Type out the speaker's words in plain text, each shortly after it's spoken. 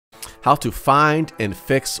How to find and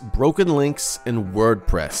fix broken links in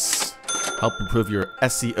WordPress. Help improve your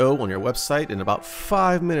SEO on your website in about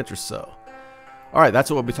 5 minutes or so. Alright, that's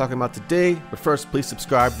what we'll be talking about today. But first, please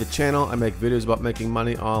subscribe to the channel. I make videos about making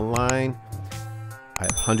money online. I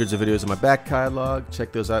have hundreds of videos in my back catalog.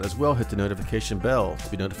 Check those out as well. Hit the notification bell to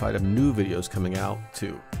be notified of new videos coming out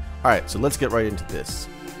too. Alright, so let's get right into this.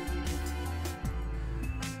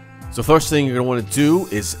 So first thing you're going to want to do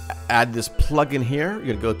is add this plugin here.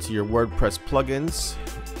 You're going to go to your WordPress plugins,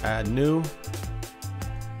 add new,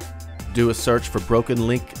 do a search for broken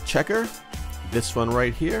link checker. This one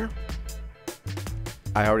right here.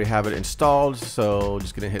 I already have it installed, so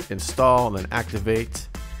just going to hit install and then activate.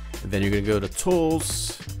 And then you're going to go to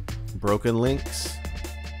tools, broken links.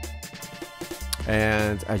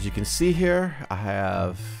 And as you can see here, I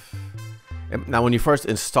have. Now when you first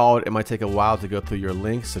install it, it might take a while to go through your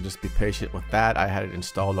links, so just be patient with that. I had it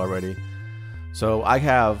installed already. So I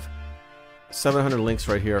have 700 links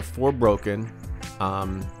right here, 4 broken,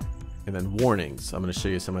 and then warnings. I'm going to show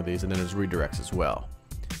you some of these, and then there's redirects as well.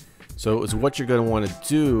 So it's what you're going to want to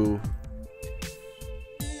do.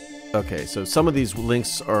 Okay, so some of these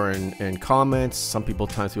links are in comments.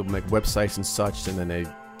 Sometimes people make websites and such, and then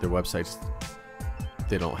their websites,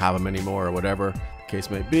 they don't have them anymore or whatever the case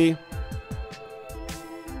may be.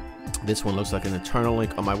 This one looks like an internal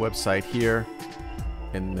link on my website here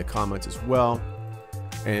in the comments as well.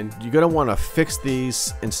 And you're going to want to fix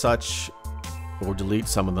these and such, or delete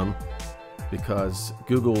some of them, because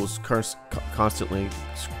Google's constantly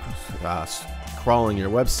crawling your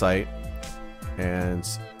website, and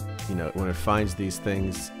you know, when it finds these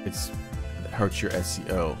things, it hurts your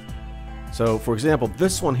SEO. So for example,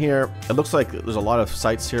 this one here, it looks like there's a lot of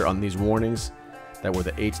sites here on these warnings that where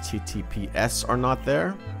the HTTPS are not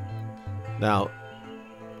there. Now,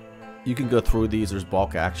 you can go through these. There's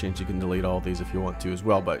bulk actions. You can delete all these if you want to as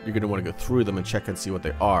well, but you're going to want to go through them and check and see what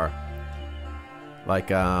they are. Like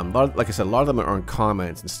I said, a lot of them are in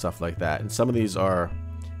comments and stuff like that. And some of these are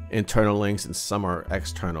internal links and some are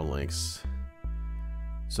external links.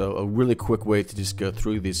 So a really quick way to just go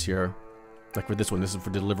through these here, like for this one, this is for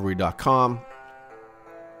delivery.com.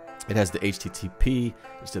 It has the HTTP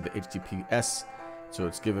instead of the HTTPS, so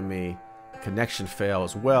it's giving me a connection fail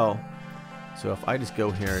as well. So if I just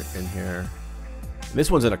go here and here, and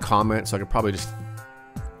this one's in a comment, so I could probably just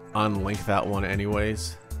unlink that one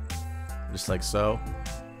anyways, just like so,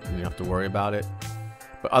 and you don't have to worry about it.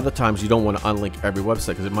 But other times you don't want to unlink every website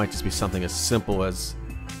because it might just be something as simple as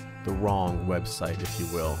the wrong website, if you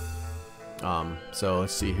will. So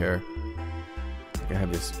let's see here. I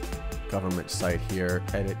have this government site here,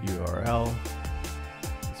 edit URL.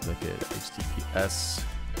 Let's make it HTTPS.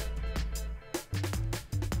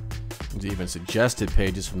 There's even suggested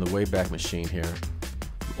pages from the Wayback Machine here,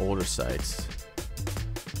 from older sites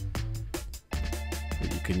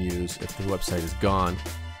that you can use if the website is gone.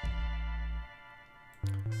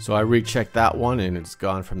 So I rechecked that one and it's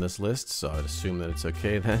gone from this list, so I'd assume that it's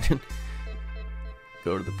okay then.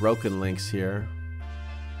 Go to the broken links here.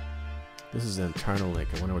 This is an internal link.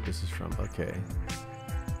 I wonder what this is from. Okay.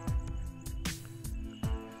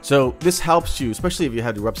 So this helps you, especially if you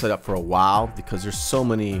had your website up for a while, because there's so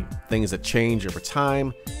many things that change over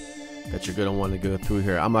time that you're going to want to go through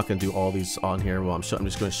here. I'm not going to do all these on here. Well, I'm just going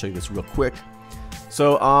to show you this real quick.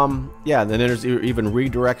 So yeah, and then there's even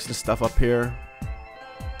redirects and stuff up here.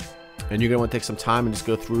 And you're going to want to take some time and just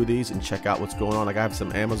go through these and check out what's going on. Like I have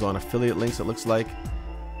some Amazon affiliate links, it looks like.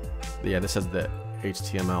 But yeah, this has the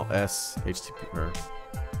HTMLS, HTTP, or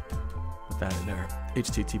put that in there,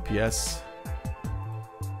 HTTPS.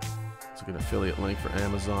 It's like an affiliate link for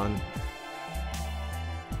Amazon.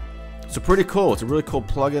 So pretty cool. It's a really cool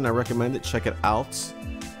plugin. I recommend it. Check it out.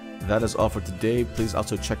 That is all for today. Please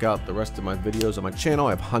also check out the rest of my videos on my channel.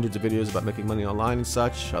 I have hundreds of videos about making money online and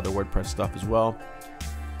such, other WordPress stuff as well.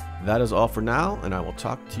 That is all for now, and I will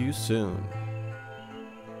talk to you soon.